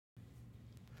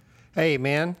Hey,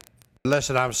 man.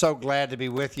 Listen, I'm so glad to be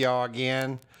with y'all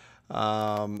again.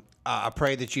 I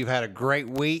pray that you've had a great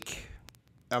week.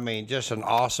 I mean, just an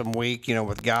awesome week,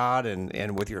 with God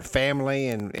and with your family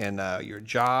and your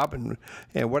job and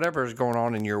whatever is going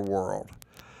on in your world.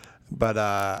 But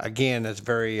again, it's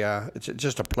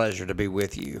just a pleasure to be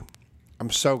with you. I'm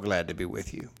so glad to be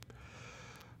with you.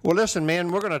 Well, listen, man,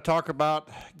 we're going to talk about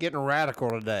getting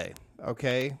radical today,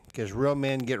 okay? Because real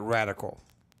men get radical.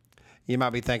 You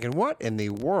might be thinking, what in the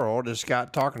world is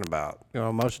Scott talking about?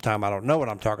 Most of the time I don't know what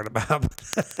I'm talking about.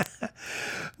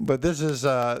 But this is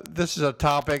a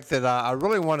topic that I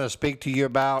really want to speak to you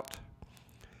about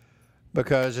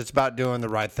because it's about doing the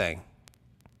right thing.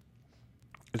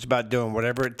 It's about doing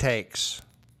whatever it takes.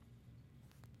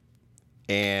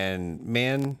 And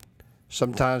men,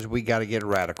 sometimes we got to get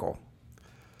radical.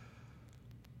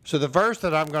 So the verse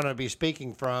that I'm going to be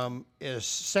speaking from is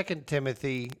 2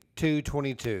 Timothy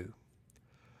 2:22.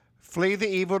 Flee the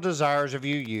evil desires of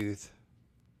your youth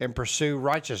and pursue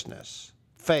righteousness,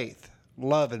 faith,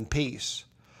 love, and peace,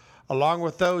 along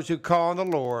with those who call on the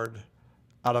Lord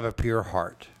out of a pure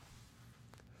heart.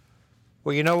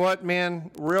 Well, you know what,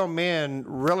 man? Real men,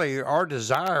 really, our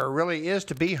desire really is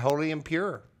to be holy and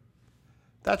pure.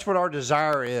 That's what our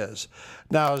desire is.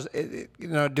 Now,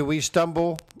 do we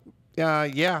stumble?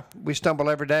 Yeah, we stumble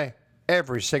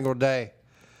every single day.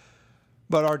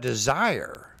 But our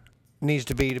desire needs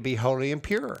to be holy and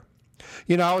pure.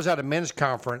 I was at a men's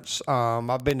conference.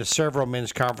 I've been to several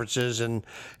men's conferences, and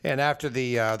after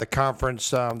the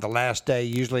conference, the last day,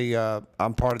 usually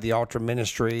I'm part of the altar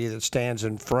ministry that stands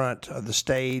in front of the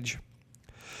stage.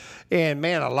 And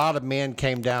man, a lot of men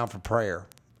came down for prayer,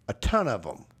 a ton of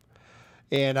them,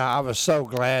 and I was so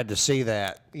glad to see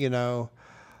that,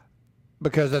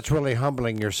 because that's really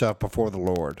humbling yourself before the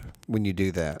Lord when you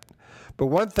do that. But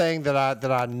one thing that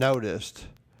I noticed,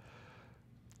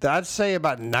 that I'd say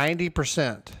about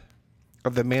 90%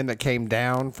 of the men that came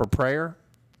down for prayer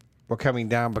were coming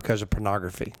down because of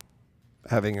pornography,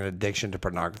 having an addiction to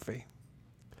pornography.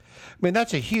 I mean,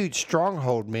 that's a huge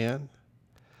stronghold, man.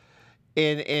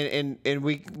 And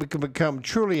we can become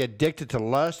truly addicted to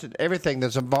lust and everything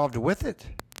that's involved with it.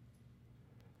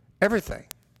 Everything.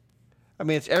 I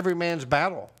mean, it's every man's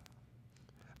battle.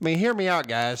 I mean, hear me out,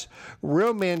 guys.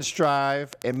 Real men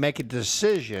strive and make a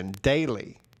decision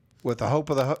daily with the hope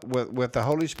of with the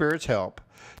Holy Spirit's help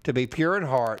to be pure in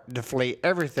heart, to flee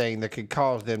everything that could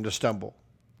cause them to stumble.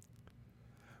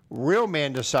 Real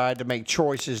men decide to make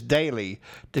choices daily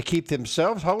to keep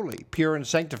themselves holy, pure, and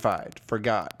sanctified for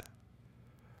God.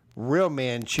 Real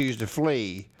men choose to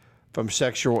flee from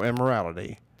sexual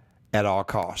immorality at all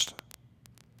cost.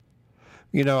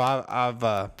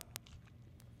 I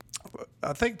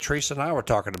think Teresa and I were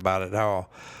talking about it, how,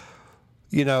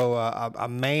 a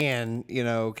man,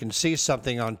 can see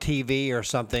something on TV or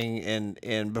something,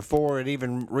 and before it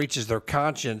even reaches their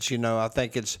conscience, I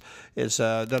think it's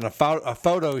done a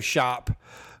Photoshop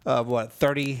of what,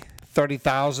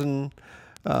 30,000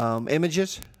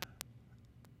 images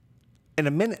in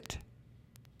a minute.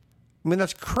 I mean,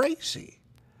 that's crazy.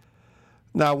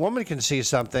 Now, a woman can see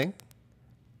something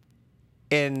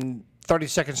and 30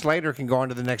 seconds later can go on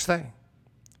to the next thing.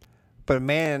 But a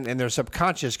man in their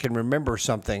subconscious can remember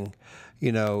something,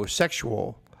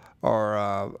 sexual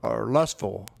or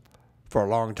lustful for a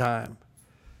long time.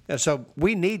 And so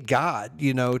we need God,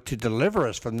 to deliver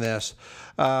us from this.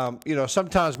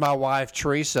 Sometimes my wife,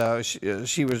 Teresa,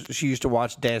 she used to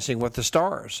watch Dancing with the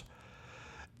Stars.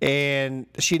 And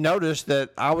she noticed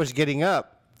that I was getting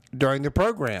up during the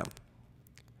program.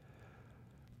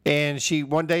 And she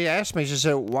one day asked me, she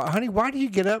said, honey, why do you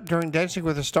get up during Dancing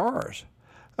with the Stars?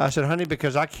 I said, honey,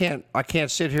 because I can't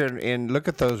sit here and look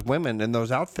at those women in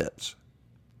those outfits.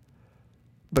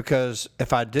 Because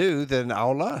if I do, then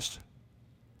I'll lust.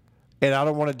 And I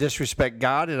don't want to disrespect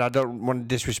God, and I don't want to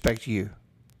disrespect you.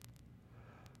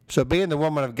 So being the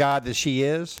woman of God that she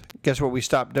is, guess what we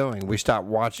stopped doing? We stopped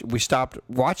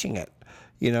watching it.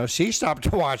 She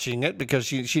stopped watching it because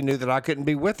she knew that I couldn't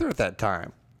be with her at that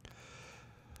time.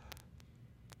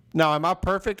 Now, am I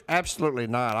perfect? Absolutely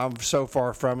not. I'm so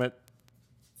far from it.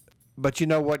 But you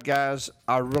know what, guys?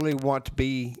 I really want to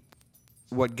be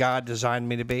what God designed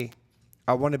me to be.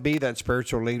 I want to be that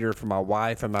spiritual leader for my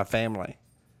wife and my family.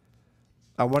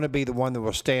 I want to be the one that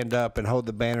will stand up and hold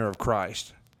the banner of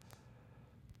Christ.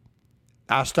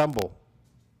 I stumble.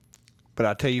 But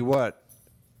I tell you what,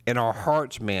 in our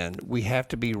hearts, men, we have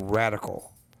to be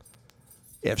radical.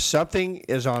 If something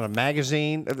is on a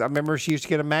magazine, I remember she used to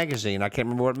get a magazine. I can't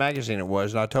remember what magazine it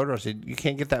was. And I told her, I said, you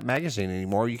can't get that magazine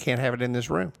anymore. You can't have it in this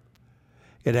room.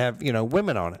 It'd have,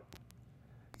 women on it,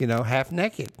 half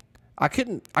naked. I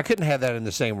couldn't have that in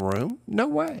the same room. No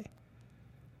way.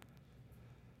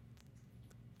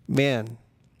 Men,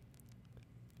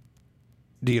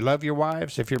 do you love your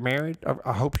wives if you're married?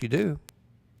 I hope you do.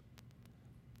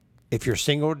 If you're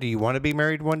single, do you want to be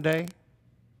married one day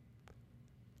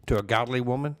to a godly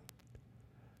woman?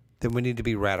 Then we need to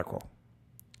be radical.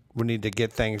 We need to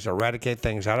eradicate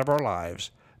things out of our lives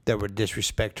that would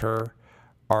disrespect her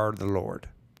or the Lord.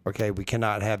 Okay, we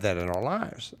cannot have that in our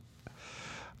lives.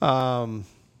 I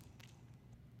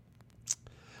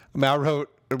wrote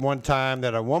at one time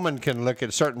that a woman can look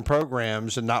at certain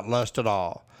programs and not lust at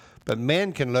all, but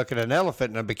men can look at an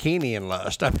elephant in a bikini and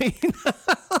lust. I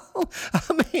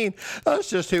mean, that's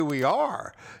just who we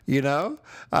are, you know?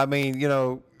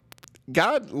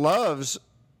 God loves,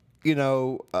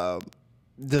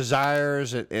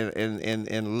 desires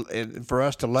and for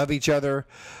us to love each other.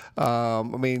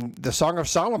 The Song of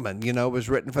Solomon, was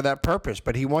written for that purpose,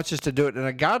 but he wants us to do it in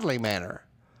a godly manner.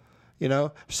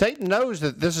 Satan knows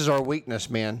that this is our weakness,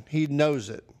 man. He knows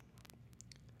it.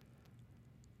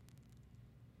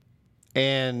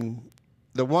 And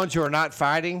the ones who are not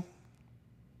fighting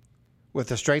with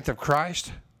the strength of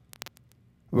Christ,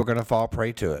 we're going to fall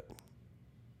prey to it.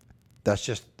 That's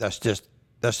just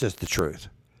the truth.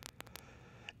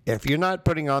 If you're not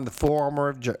putting on the full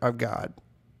armor of God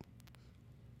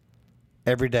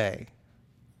every day,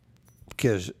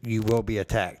 because you will be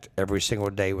attacked every single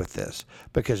day with this.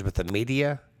 Because with the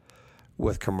media,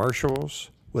 with commercials,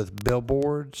 with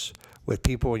billboards, with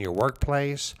people in your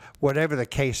workplace, whatever the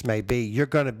case may be, you're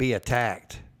going to be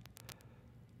attacked.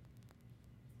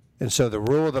 And so the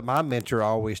rule that my mentor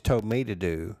always told me to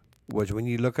do was when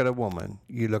you look at a woman,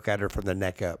 you look at her from the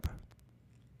neck up.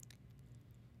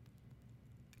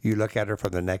 You look at her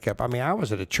from the neck up. I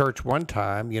was at a church one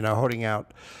time,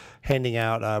 handing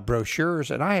out brochures,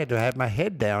 and I had to have my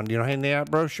head down, handing out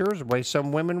brochures the way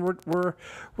some women were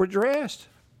dressed.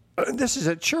 This is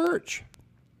at church.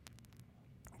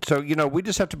 So, we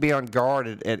just have to be on guard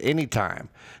at any time.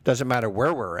 Doesn't matter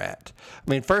where we're at.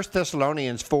 1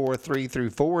 Thessalonians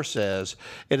 4:3-4 says,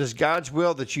 "It is God's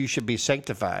will that you should be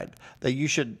sanctified, that you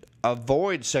should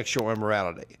avoid sexual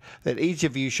immorality, that each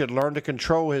of you should learn to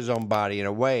control his own body in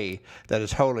a way that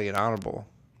is holy and honorable."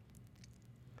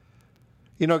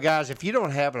 Guys, if you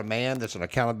don't have a man that's an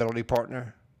accountability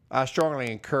partner, I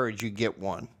strongly encourage you get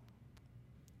one.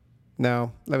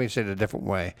 No, let me say it a different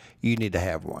way. You need to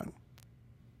have one.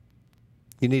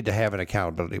 You need to have an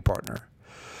accountability partner.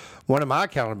 One of my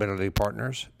accountability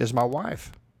partners is my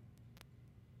wife.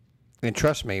 And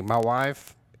trust me, my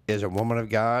wife is a woman of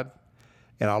God,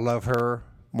 and I love her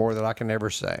more than I can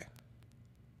ever say.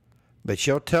 But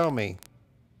she'll tell me,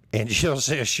 and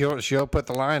she'll put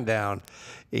the line down,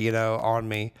 on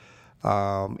me,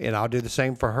 and I'll do the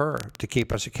same for her to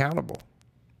keep us accountable.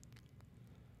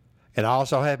 And I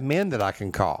also have men that I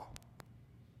can call.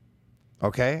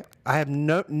 Okay? I have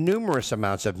numerous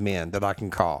amounts of men that I can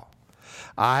call.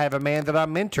 I have a man that I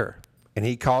mentor, and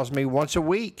he calls me once a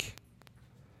week.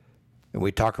 And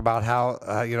we talk about how,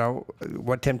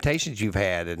 what temptations you've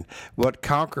had and what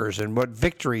conquers and what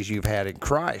victories you've had in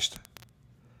Christ.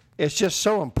 It's just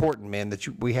so important, man, that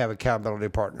we have accountability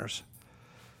partners.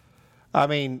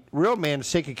 Real men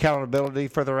seek accountability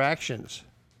for their actions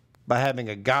by having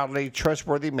a godly,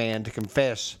 trustworthy man to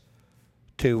confess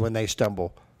to when they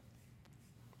stumble.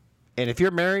 And if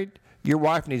you're married, your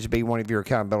wife needs to be one of your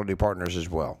accountability partners as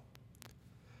well.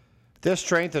 This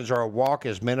strengthens our walk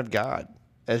as men of God.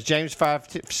 As James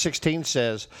 5:16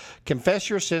 says, "Confess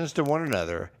your sins to one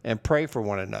another and pray for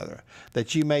one another,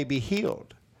 that you may be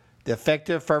healed. The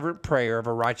effective, fervent prayer of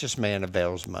a righteous man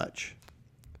avails much."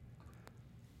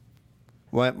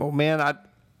 Well, man, I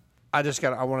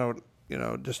want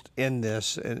to, just end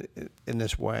this in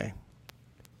this way.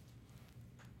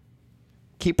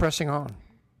 Keep pressing on.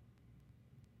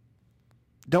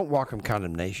 Don't walk in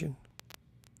condemnation.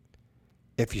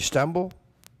 If you stumble,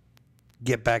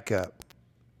 get back up.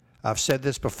 I've said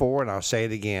this before, and I'll say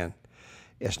it again.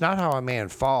 It's not how a man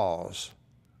falls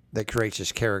that creates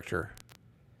his character.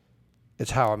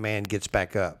 It's how a man gets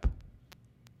back up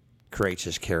creates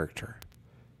his character.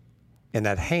 And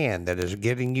that hand that is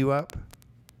getting you up,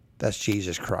 that's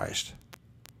Jesus Christ.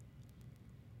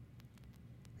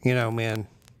 Man,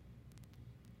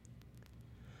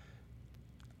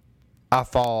 I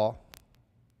fall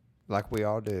like we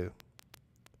all do.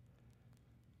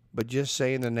 But just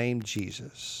saying the name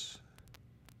Jesus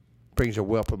brings a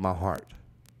whelp in my heart.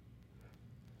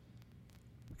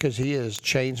 Because he has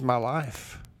changed my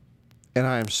life. And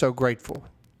I am so grateful.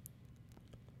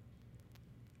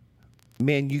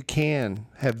 Man, you can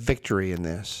have victory in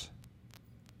this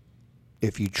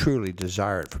if you truly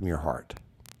desire it from your heart.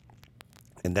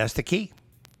 And that's the key.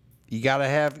 You gotta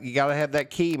have that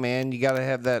key, man. You gotta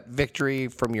have that victory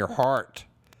from your heart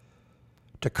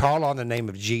to call on the name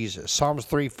of Jesus. Psalms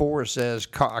 3:4 says,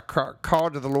 I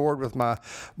called to the Lord with my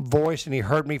voice, and he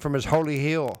heard me from his holy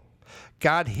hill.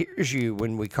 God hears you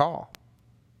when we call.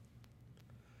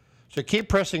 So keep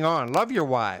pressing on. Love your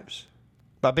wives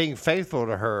by being faithful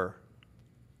to her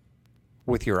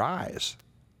with your eyes.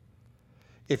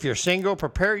 If you're single,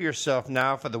 prepare yourself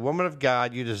now for the woman of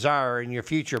God you desire in your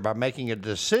future by making a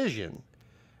decision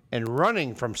and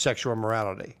running from sexual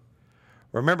immorality.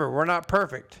 Remember, we're not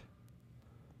perfect,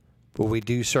 but we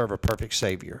do serve a perfect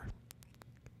Savior.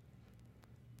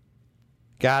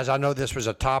 Guys, I know this was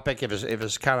a topic.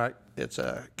 It's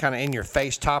a kind of in your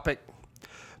face topic.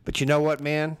 But you know what,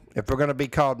 man? If we're going to be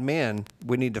called men,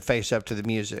 we need to face up to the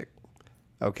music.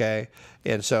 Okay?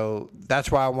 And so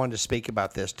that's why I wanted to speak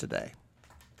about this today.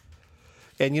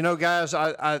 And, you know, guys,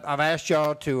 I've asked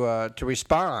y'all to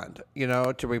respond,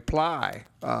 to reply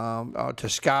to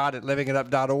Scott at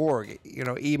livingitup.org.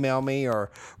 Email me or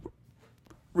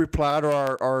reply to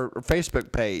our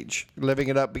Facebook page, Living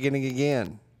It Up Beginning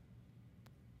Again.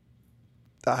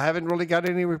 I haven't really got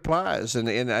any replies.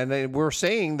 And we're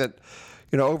seeing that,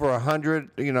 over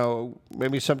 100,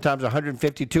 maybe sometimes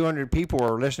 150, 200 people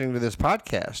are listening to this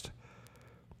podcast.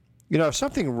 If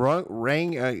something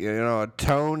rang, a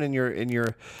tone in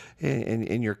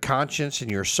your conscience, in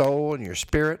your soul, in your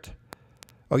spirit,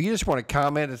 or you just want to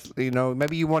comment,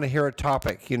 maybe you want to hear a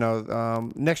topic,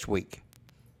 next week,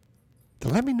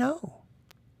 then let me know.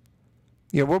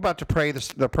 We're about to pray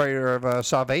the prayer of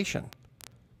salvation.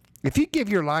 If you give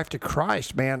your life to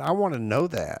Christ, man, I want to know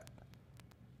that,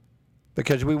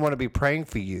 because we want to be praying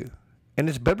for you, and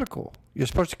it's biblical. You're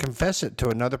supposed to confess it to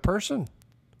another person.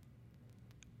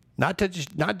 Not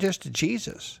just to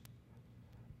Jesus,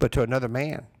 but to another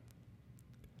man.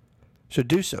 So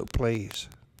do so, please.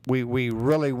 I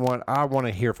want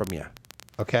to hear from you.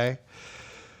 Okay?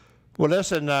 Well,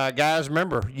 listen, guys,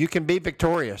 remember, you can be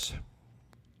victorious.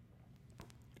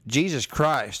 Jesus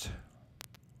Christ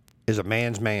is a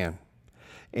man's man,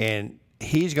 and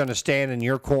he's going to stand in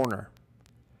your corner,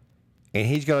 and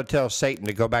he's going to tell Satan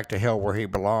to go back to hell where he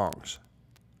belongs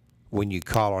when you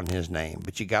call on his name.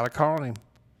 But you got to call on him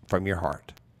from your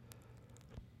heart.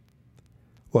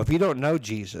 Well, if you don't know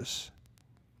Jesus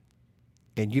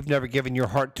and you've never given your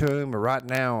heart to him, right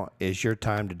now is your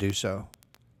time to do so.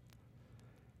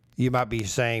 You might be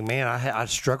saying, man, I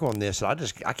struggle in this. I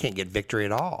can't get victory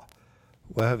at all.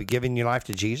 Well, have you given your life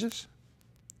to Jesus?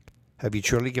 Have you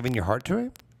truly given your heart to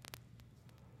him?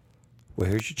 Well,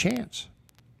 here's your chance.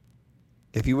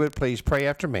 If you would, please pray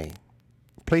after me.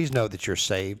 Please know that you're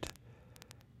saved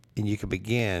and you can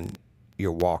begin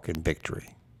your walk in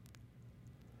victory.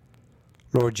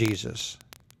 Lord Jesus,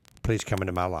 please come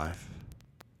into my life.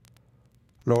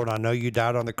 Lord, I know you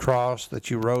died on the cross,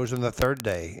 that you rose on the third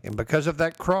day, and because of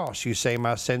that cross, you say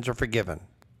my sins are forgiven.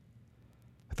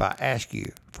 If I ask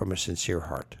you from a sincere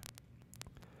heart,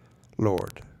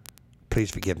 Lord,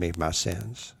 please forgive me of my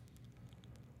sins.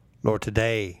 Lord,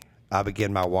 today I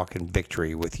begin my walk in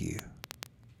victory with you.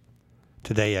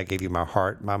 Today I give you my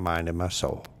heart, my mind, and my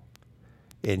soul.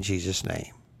 In Jesus'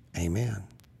 name, amen.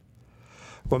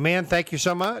 Well, man, thank you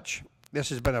so much. This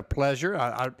has been a pleasure.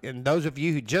 And those of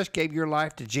you who just gave your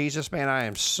life to Jesus, man, I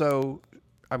am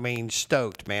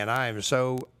stoked, man. I am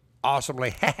so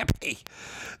awesomely happy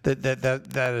that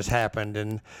has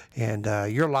happened. And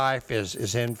your life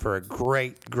is in for a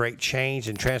great change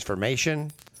and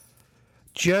transformation.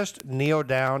 Just kneel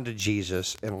down to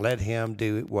Jesus and let him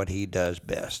do what he does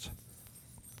best.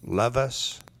 Love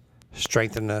us,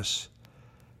 strengthen us,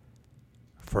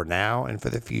 for now and for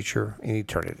the future in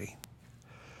eternity.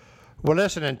 Well,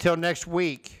 listen, until next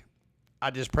week,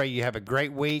 I just pray you have a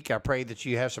great week. I pray that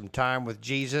you have some time with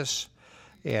Jesus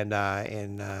and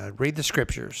read the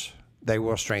scriptures. They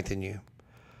will strengthen you.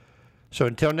 So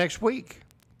until next week,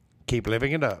 keep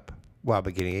living it up while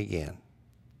beginning again.